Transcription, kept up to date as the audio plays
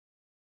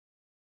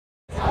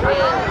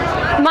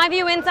My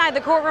view inside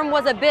the courtroom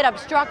was a bit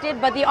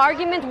obstructed, but the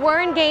arguments were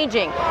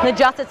engaging. The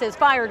justices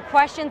fired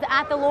questions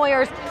at the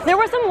lawyers. There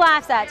were some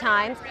laughs at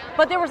times,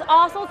 but there was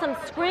also some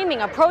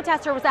screaming. A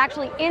protester was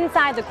actually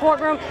inside the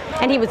courtroom,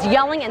 and he was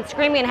yelling and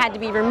screaming and had to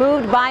be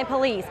removed by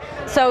police.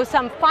 So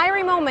some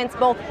fiery moments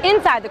both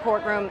inside the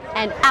courtroom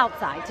and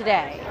outside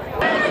today.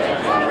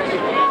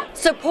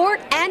 Support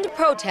and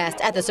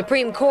protest at the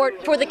Supreme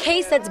Court for the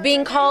case that's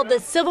being called the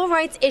civil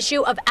rights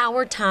issue of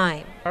our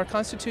time. Our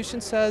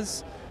Constitution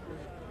says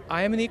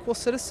I am an equal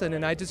citizen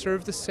and I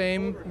deserve the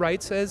same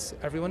rights as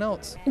everyone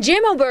else.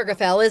 Jim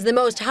Obergefell is the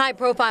most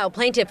high-profile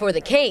plaintiff for the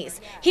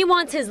case. He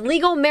wants his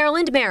legal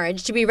Maryland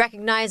marriage to be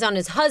recognized on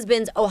his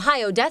husband's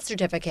Ohio death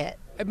certificate.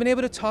 I've been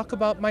able to talk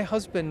about my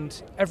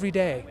husband every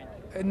day,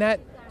 and that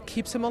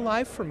keeps him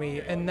alive for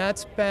me, and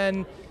that's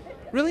been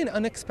really an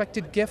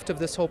unexpected gift of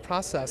this whole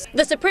process.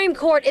 The Supreme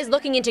Court is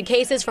looking into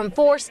cases from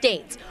 4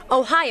 states: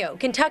 Ohio,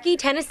 Kentucky,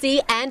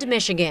 Tennessee, and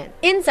Michigan.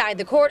 Inside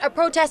the court, a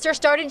protester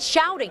started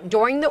shouting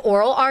during the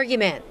oral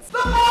arguments. The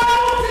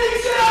Bible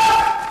teacher!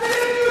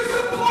 Did you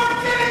support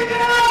gay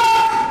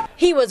marriage?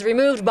 He was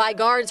removed by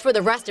guards for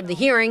the rest of the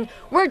hearing,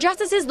 where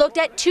justices looked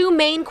at 2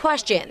 main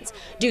questions.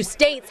 Do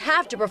states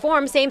have to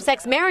perform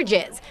same-sex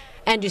marriages?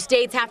 And do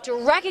states have to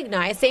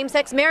recognize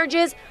same-sex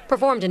marriages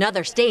performed in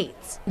other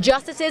states?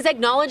 Justices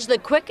acknowledged the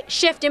quick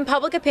shift in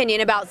public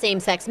opinion about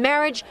same-sex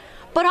marriage,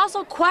 but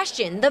also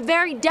questioned the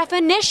very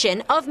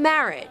definition of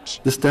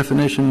marriage. This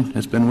definition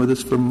has been with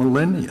us for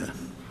millennia,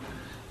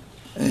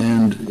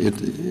 and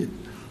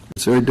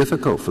it's very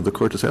difficult for the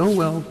court to say, oh,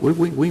 well,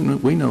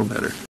 we know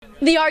better.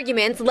 The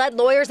arguments led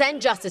lawyers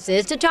and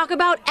justices to talk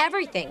about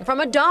everything from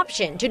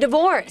adoption to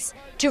divorce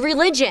to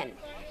religion,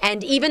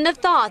 and even the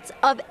thoughts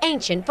of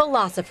ancient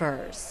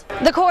philosophers.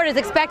 The court is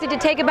expected to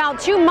take about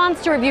 2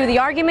 months to review the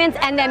arguments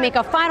and then make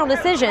a final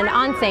decision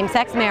on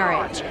same-sex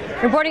marriage.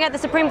 Reporting at the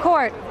Supreme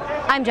Court,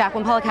 I'm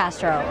Jacqueline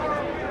Policastro.